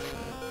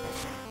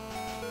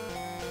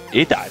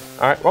 It died.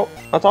 Alright, well,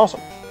 that's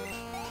awesome.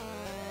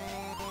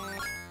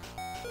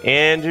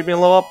 And Jimmy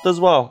level up as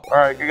well.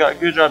 Alright,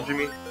 good job,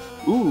 Jimmy.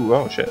 Ooh,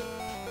 oh shit.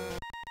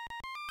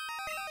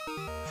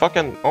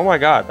 Fucking, oh my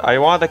god, I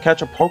wanted to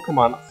catch a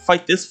Pokemon.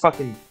 Fight this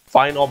fucking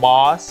final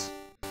boss.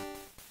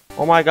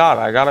 Oh my god,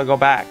 I gotta go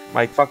back.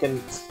 My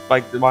fucking,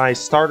 like, my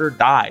starter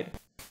died.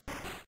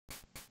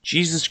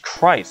 Jesus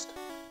Christ.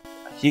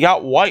 He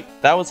got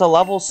wiped. That was a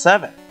level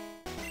 7.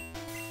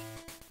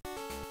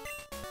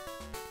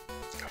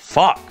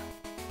 Fuck.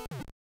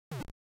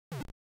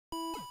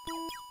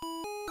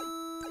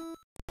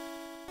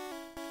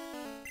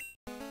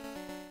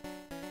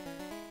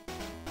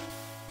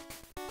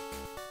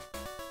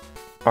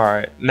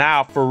 Alright,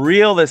 now for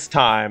real this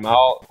time,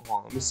 hold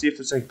on, let me see if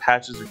there's any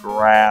patches of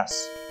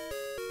grass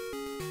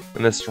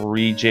in this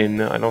region.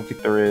 I don't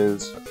think there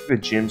is. I think the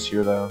gym's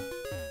here though.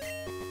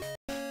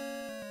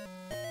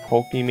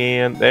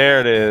 Pokemon, there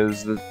it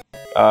is. The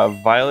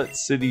Violet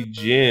City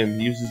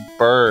Gym uses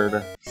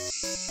bird.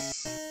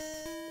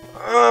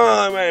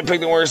 Oh, I might have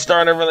picked the worst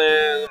starter for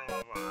this.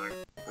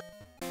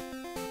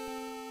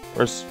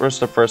 Where's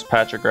the first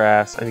patch of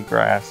grass? I need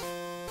grass.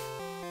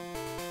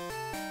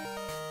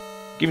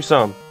 Give me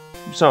some.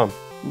 Give me some.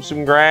 Give me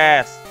some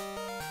grass.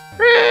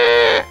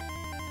 I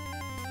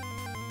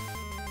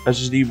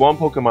just need one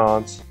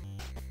Pokemon.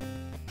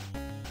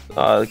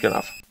 Good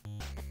enough.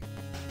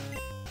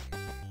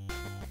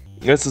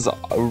 This is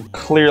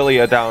clearly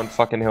a down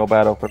fucking hill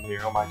battle from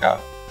here. Oh my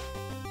god.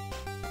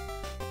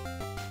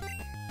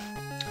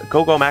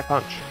 Go, Mac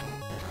Punch.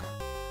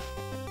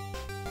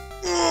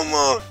 Oh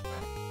my.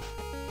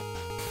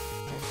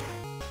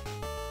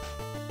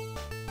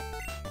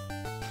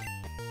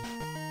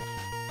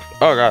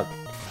 Oh god.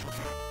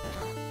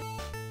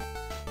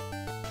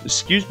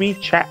 Excuse me,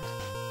 chat.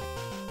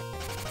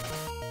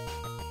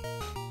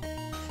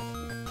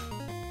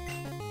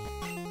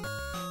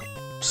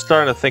 I'm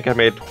starting to think I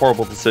made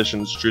horrible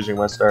decisions choosing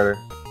my starter.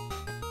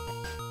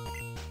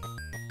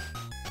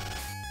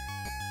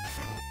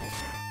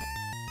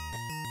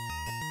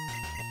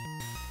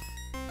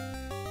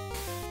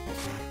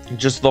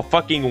 Just the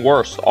fucking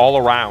worst all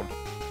around.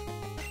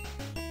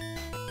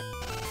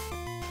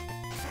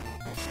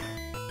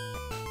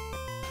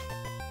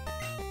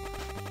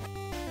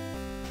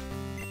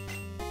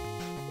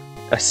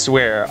 I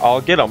swear, I'll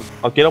get him.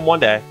 I'll get him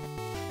one day.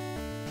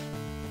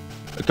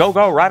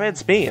 Go, Rabbit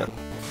Spin.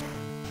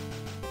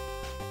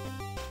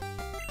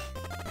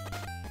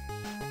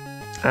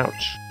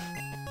 Ouch.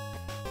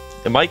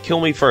 It might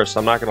kill me first,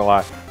 I'm not gonna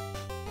lie.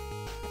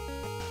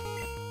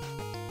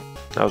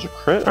 That was a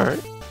crit, alright.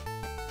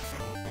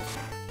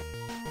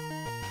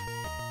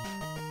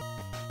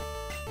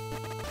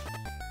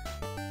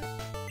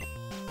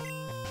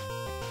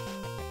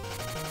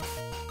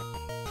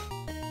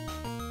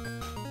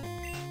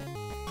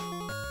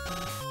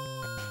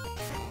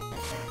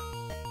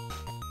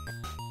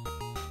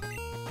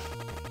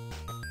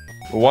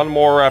 One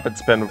more rapid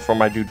spin before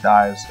my dude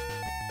dies.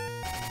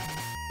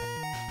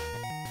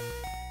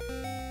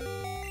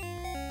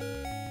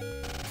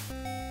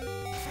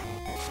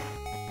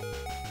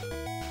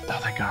 Oh,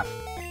 thank God.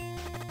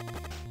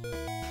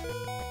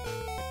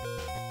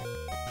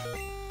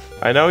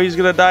 I know he's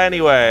gonna die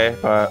anyway,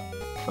 but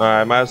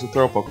I might as well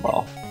throw a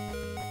Pokeball.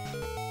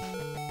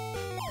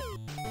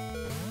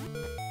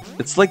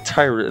 It's like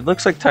it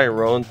looks like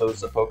Tyrone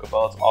throws a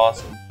Pokeball. It's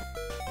awesome.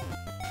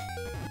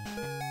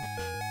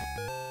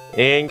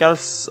 And got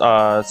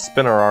a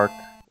spinner arc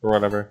or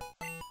whatever.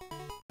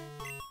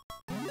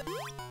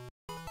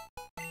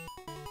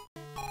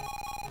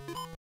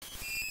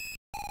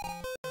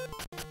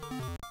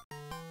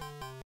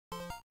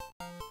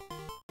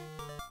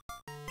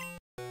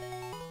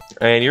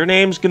 And your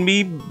name's gonna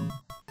be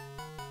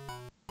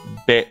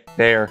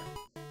Bear.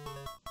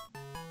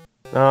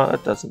 No,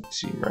 that doesn't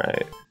seem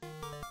right.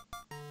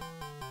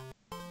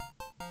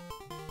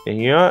 And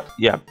you know what?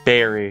 Yeah,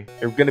 Barry.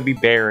 You're gonna be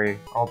Barry.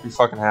 I'll be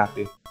fucking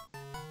happy.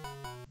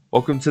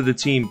 Welcome to the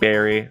team,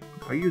 Barry.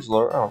 I use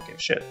lower. I don't give a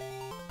shit.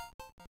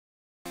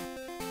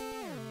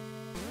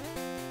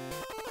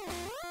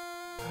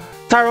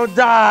 Tyro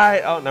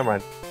died! Oh, never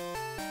mind.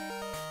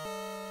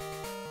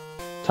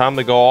 Time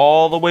to go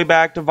all the way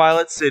back to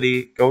Violet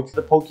City. Go to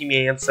the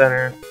Pokemon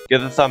Center.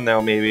 Get the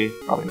thumbnail, maybe.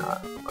 Probably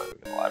not. I'm not even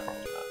gonna lie,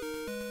 probably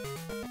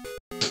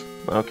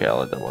not. Okay, I'll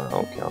let them learn.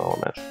 Okay, I'll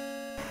imagine.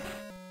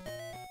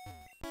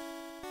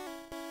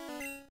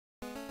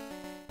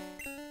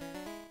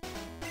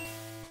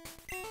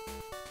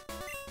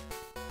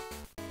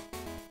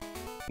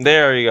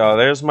 There you go.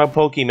 There's my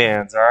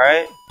Pokemons,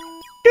 alright?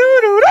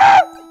 Doo-doo-dah!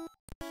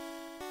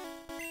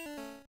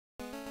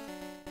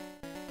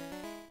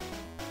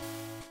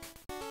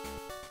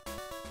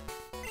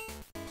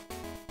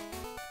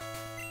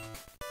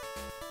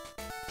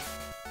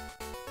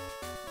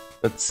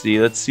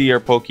 Let's see our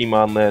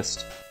Pokemon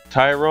list.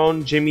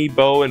 Tyrone, Jimmy,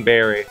 Bo, and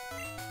Barry.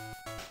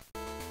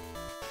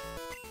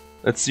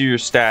 Let's see your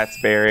stats,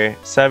 Barry.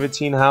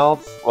 17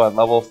 health, what,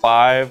 level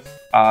 5?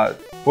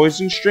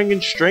 Poison String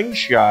and String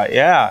Shot,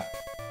 yeah.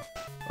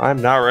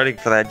 I'm not ready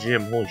for that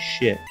gym, holy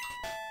shit.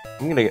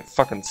 I'm gonna get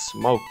fucking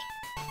smoked.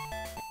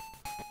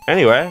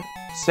 Anyway,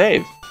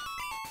 save.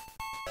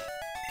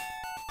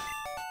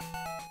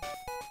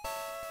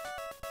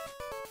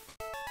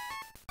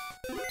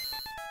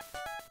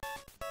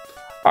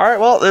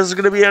 Alright, well, this is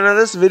going to be the end of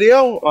this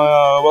video.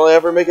 Will I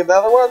ever make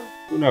another one?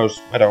 Who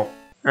knows? I don't.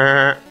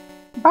 Bye!